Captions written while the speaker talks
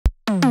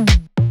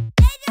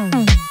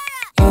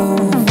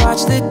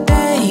Watch the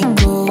day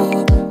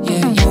go,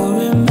 yeah, you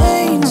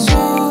remain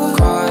so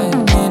caught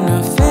in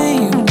a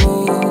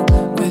fable.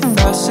 With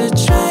us a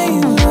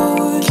train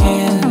load,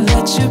 can't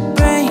let your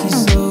brain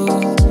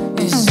slow.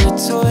 It's a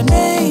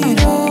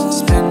tornado,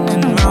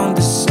 spinning round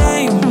the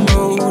same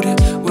road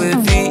where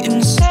the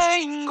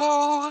insane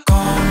go.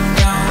 Calm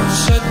down,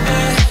 shut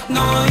that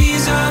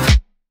noise up,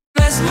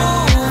 let's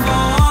move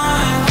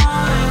on.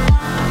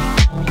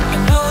 I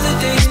know the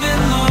day's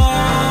been long.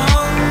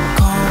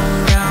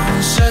 Calm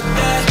down, shut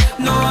that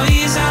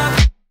noise up,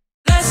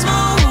 let's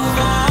move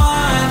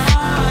on.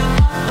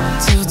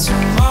 Till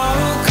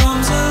tomorrow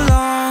comes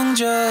along,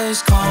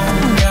 just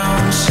calm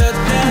down, shut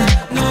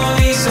that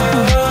noise up.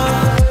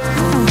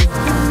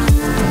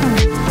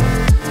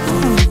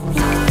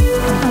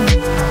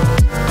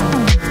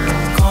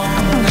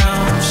 Calm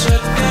down,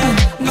 shut that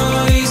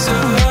noise up.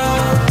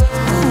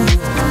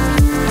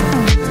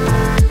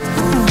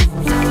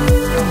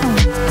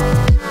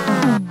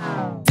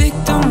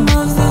 Victim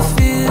of the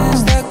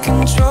fears that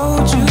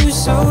controlled you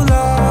so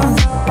long,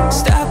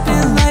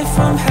 stopping life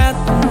from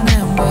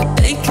happening, but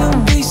they can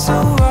be so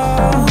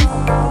wrong.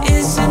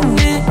 Isn't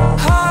it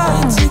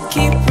hard to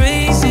keep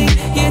raising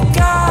your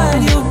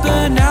God? You'll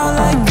burn out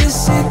like a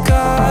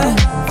cigar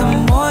the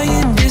more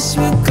you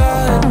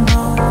disregard.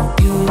 No,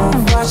 you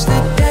watch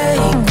the day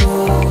go,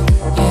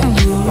 yeah,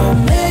 you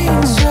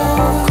remain so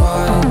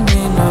caught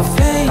in a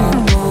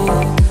fable.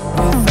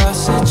 With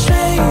us a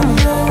train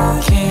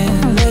load,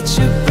 can't let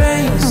your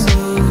brain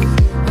slow.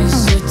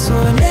 It's a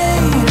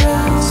tornado,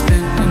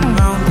 spinning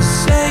round the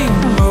same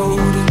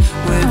road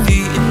where the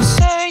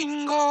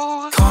insane go.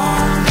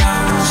 Calm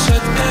down,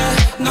 shut that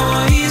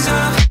noise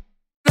up,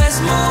 let's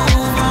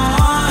move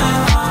on.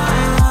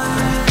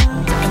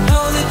 I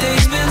know the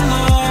day's been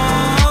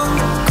long.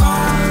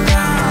 Calm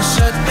down,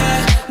 shut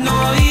that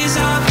noise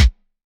up,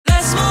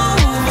 let's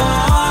move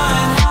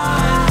on.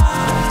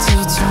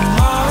 Till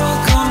tomorrow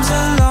comes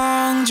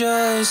along,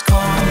 just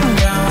calm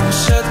down,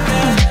 shut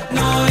that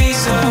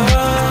noise up.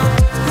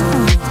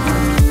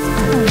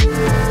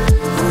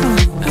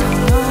 I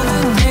know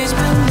the day's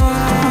been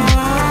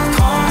long.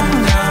 Calm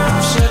down,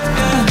 shut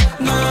that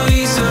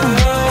noise up.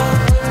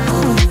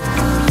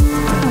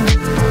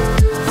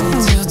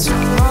 Till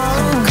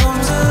tomorrow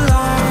comes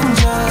along,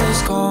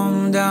 just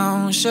calm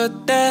down, shut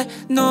that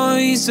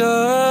noise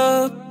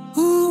up.